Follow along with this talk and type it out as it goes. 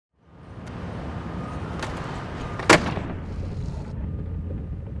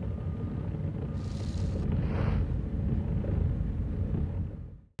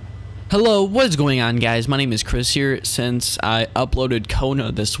Hello, what is going on, guys? My name is Chris here. Since I uploaded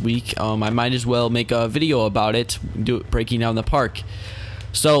Kona this week, I might as well make a video about it, breaking down the park.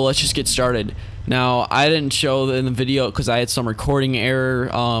 So let's just get started. Now, I didn't show in the video because I had some recording error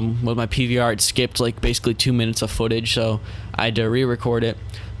with my PVR. It skipped like basically 2 minutes of footage, so I had to re-record it.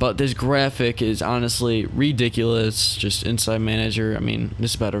 But this graphic is honestly ridiculous. Just Inside Manager. I mean,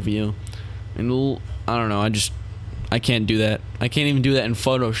 this is a better view. And I don't know. I can't do that. I can't even do that in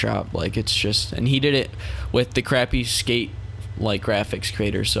Photoshop. Like, it's just, and he did it with the crappy skate like graphics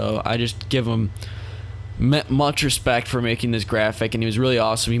creator. So I just give him much respect for making this graphic, and he was really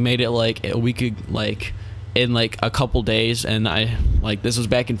awesome. He made it like a week, in like a couple days, and this was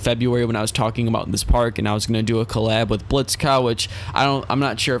back in February when I was talking about this park, and I was gonna do a collab with Blitzcow, which I'm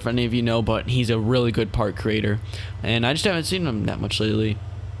not sure if any of you know, but he's a really good park creator, and I just haven't seen him that much lately.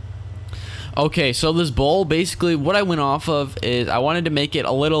 Okay, so this bowl, basically what I went off of is I wanted to make it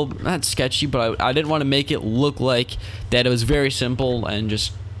a little, not sketchy, but I didn't want to make it look like that it was very simple and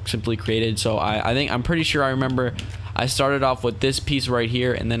just simply created. So I'm pretty sure I remember I started off with this piece right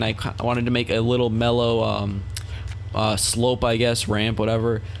here, and then I wanted to make a little mellow slope, I guess, ramp,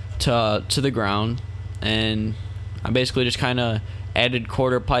 whatever, to the ground. And I basically just kind of added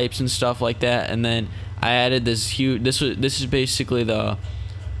quarter pipes and stuff like that, and then I added this huge, this is basically the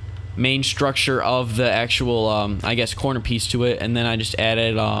main structure of the actual I guess corner piece to it, and then I just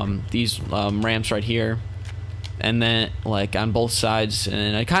added these ramps right here, and then like on both sides,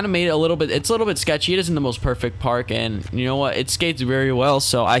 and I kind of made it a little bit, it's a little bit sketchy. It isn't the most perfect park, and you know what, it skates very well,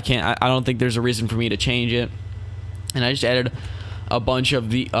 so I don't think there's a reason for me to change it. And I just added a bunch of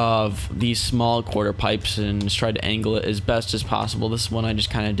these small quarter pipes and just tried to angle it as best as possible. This one I just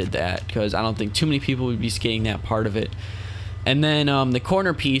kind of did that because I don't think too many people would be skating that part of it. And then the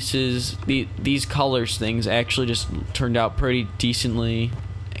corner pieces, these colors things actually just turned out pretty decently,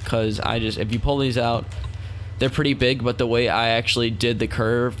 because if you pull these out, they're pretty big, but the way I actually did the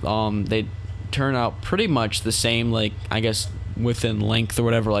curve, they turn out pretty much the same, like I guess within length or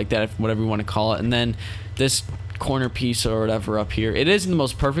whatever like that, whatever you want to call it. And then this corner piece or whatever up here, it isn't the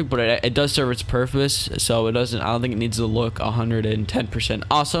most perfect, but it does serve its purpose, so I don't think it needs to look 110%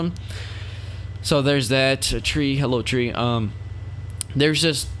 awesome. So there's that tree. Hello, tree. There's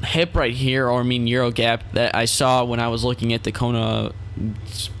this hip right here, or I mean Euro gap, that I saw when I was looking at the Kona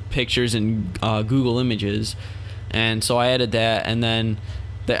pictures and Google Images, and so I added that. And then,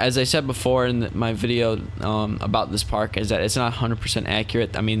 as I said before in my video about this park, is that it's not 100%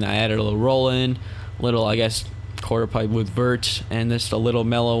 accurate. I mean, I added a little roll in, little I guess quarter pipe with vert, and this a little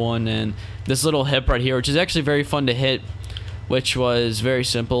mellow one, and this little hip right here, which is actually very fun to hit, which was very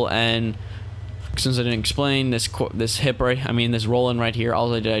simple. And since I didn't explain this hip right, I mean this roll-in right here,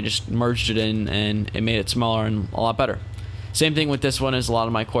 all I did, I just merged it in, and it made it smaller and a lot better. Same thing with this one, as a lot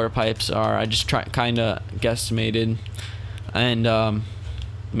of my quarter pipes are, I just kind of guesstimated and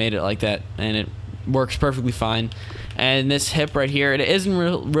made it like that, and it works perfectly fine. And this hip right here, it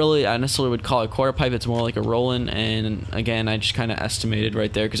isn't really, I necessarily would call it a quarter pipe, it's more like a roll-in, and again, I just kind of estimated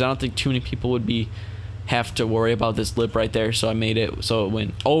right there, because I don't think too many people would have to worry about this lip right there, so I made it so it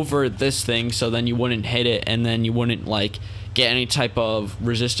went over this thing, so then you wouldn't hit it, and then you wouldn't like get any type of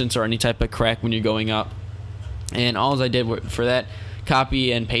resistance or any type of crack when you're going up. And all I did for that,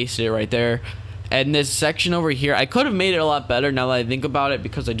 copy and pasted it right there. And this section over here, I could have made it a lot better now that I think about it,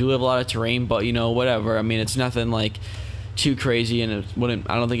 because I do have a lot of terrain, but you know, whatever. I mean, it's nothing like too crazy, and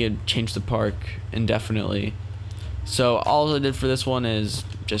I don't think it'd change the park indefinitely. So all I did for this one is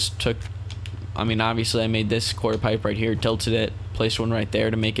just obviously I made this quarter pipe right here, tilted it, placed one right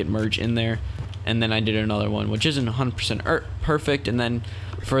there to make it merge in there, and then I did another one, which isn't 100% perfect. And then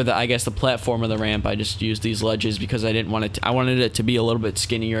for I guess the platform of the ramp, I just used these ledges because I didn't want it I wanted it to be a little bit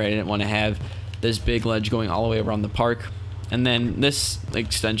skinnier. I didn't want to have this big ledge going all the way around the park. And then this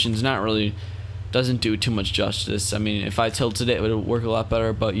extension's doesn't do too much justice. I mean, if I tilted it, it would work a lot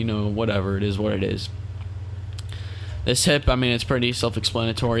better, but you know, whatever, it is what it is. This hip, I mean, it's pretty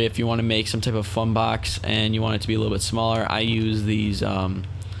self-explanatory. If you want to make some type of fun box and you want it to be a little bit smaller, I use these,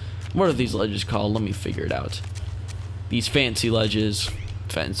 what are these ledges called? Let me figure it out. These fancy ledges.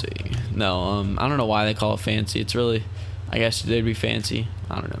 Fancy. No, I don't know why they call it fancy. It's really, I guess they'd be fancy.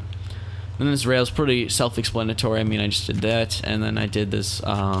 I don't know. And this rail's pretty self-explanatory. I mean, I just did that, and then I did this,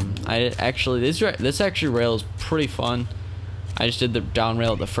 this actually rail is pretty fun. I just did the down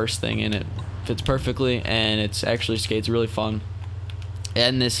rail, the first thing, and it fits perfectly, and it's actually skates really fun.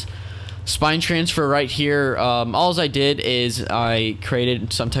 And this spine transfer right here, all I did is I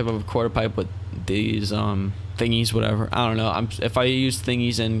created some type of quarter pipe with these thingies, whatever. I don't know. If I use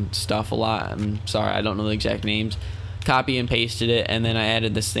thingies and stuff a lot, I'm sorry, I don't know the exact names. copy and pasted it, and then I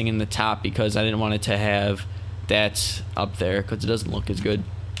added this thing in the top because I didn't want it to have that up there because it doesn't look as good.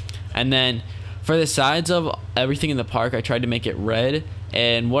 And then for the sides of everything in the park, I tried to make it red,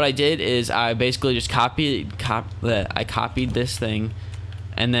 and what I did is I basically just copied this thing,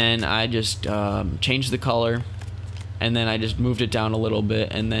 and then I just changed the color, and then I just moved it down a little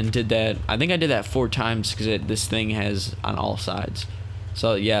bit, and then did that. I think I did that 4 times because this thing has on all sides.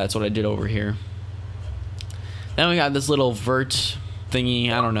 So yeah, that's what I did over here. Then we got this little vert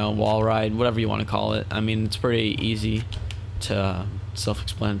thingy, I don't know, wall ride, whatever you want to call it. I mean, it's pretty easy to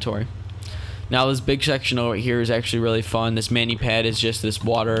self-explanatory. Now this big section over here is actually really fun. This mani pad is just this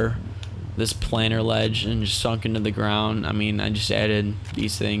water, this planer ledge, and just sunk into the ground. I mean, I just added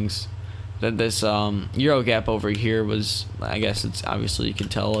these things. This Euro gap over here was, I guess it's obviously you can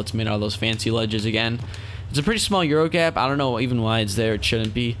tell it's made out of those fancy ledges again. It's a pretty small Euro gap. I don't know even why it's there. It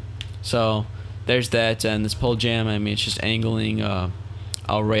shouldn't be. So there's that, and this pole jam. I mean, it's just angling a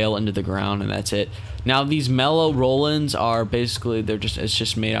rail into the ground, and that's it. Now these mellow roll-ins are basically it's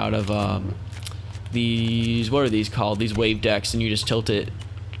just made out of these, what are these called? These wave decks, and you just tilt it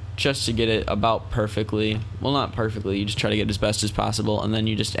just to get it about perfectly. Well, not perfectly. You just try to get it as best as possible, and then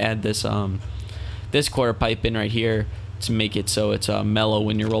you just add this this quarter pipe in right here to make it so it's mellow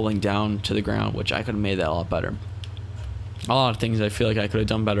when you're rolling down to the ground, which I could have made that a lot better. A lot of things I feel like I could have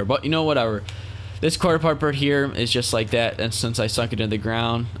done better, but you know, whatever. This quarter pipe right here is just like that, and since I sunk it into the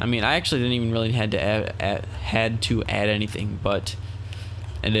ground, I mean, I actually didn't even really had to add anything, but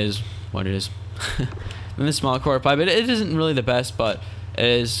it is what it is. And this small quarter pipe, it isn't really the best, but it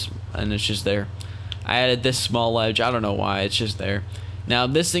is, and it's just there. I added this small ledge. I don't know why, it's just there. Now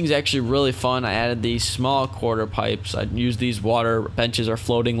this thing's actually really fun. I added these small quarter pipes. I used these water benches or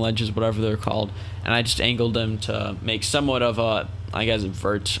floating ledges, whatever they're called, and I just angled them to make somewhat of a, I guess,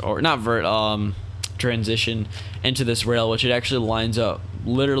 vert, or not vert, transition into this rail, which it actually lines up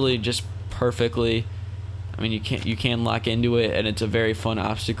literally just perfectly. I mean, you can lock into it, and it's a very fun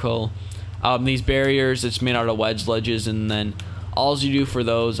obstacle. These barriers, it's made out of wedge ledges, and then all you do for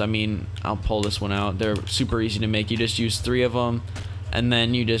those, I mean, I'll pull this one out. They're super easy to make. You just use 3 of them, and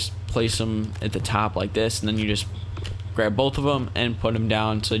then you just place them at the top like this, and then you just grab both of them and put them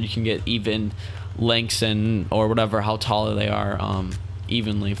down so you can get even lengths and or whatever, how tall they are,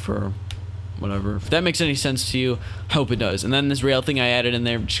 evenly for whatever. If that makes any sense to you, I hope it does. And then this rail thing I added in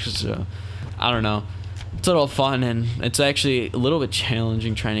there just because, I don't know. It's a little fun, and it's actually a little bit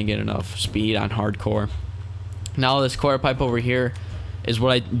challenging trying to get enough speed on hardcore. Now this quarter pipe over here is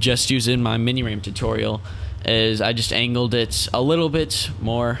what I just used in my mini ramp tutorial. Is I just angled it a little bit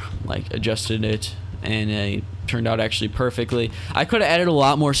more, like adjusted it, and it turned out actually perfectly. I could have added a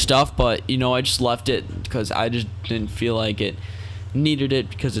lot more stuff, but you know, I just left it because I just didn't feel like it needed it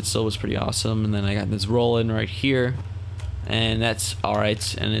because it still was pretty awesome. And then I got this roll in right here, and that's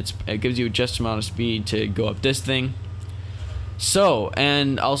alright, and it gives you just amount of speed to go up this thing. So,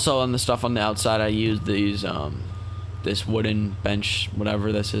 and also on the stuff on the outside, I used these this wooden bench,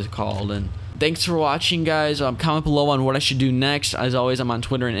 whatever this is called. And thanks for watching, guys. Comment below on what I should do next. As always, I'm on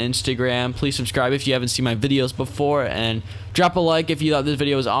Twitter and Instagram. Please subscribe if you haven't seen my videos before, and drop a like if you thought this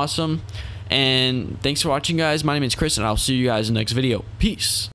video was awesome. And thanks for watching, guys. My name is Chris, and I'll see you guys in the next video. Peace.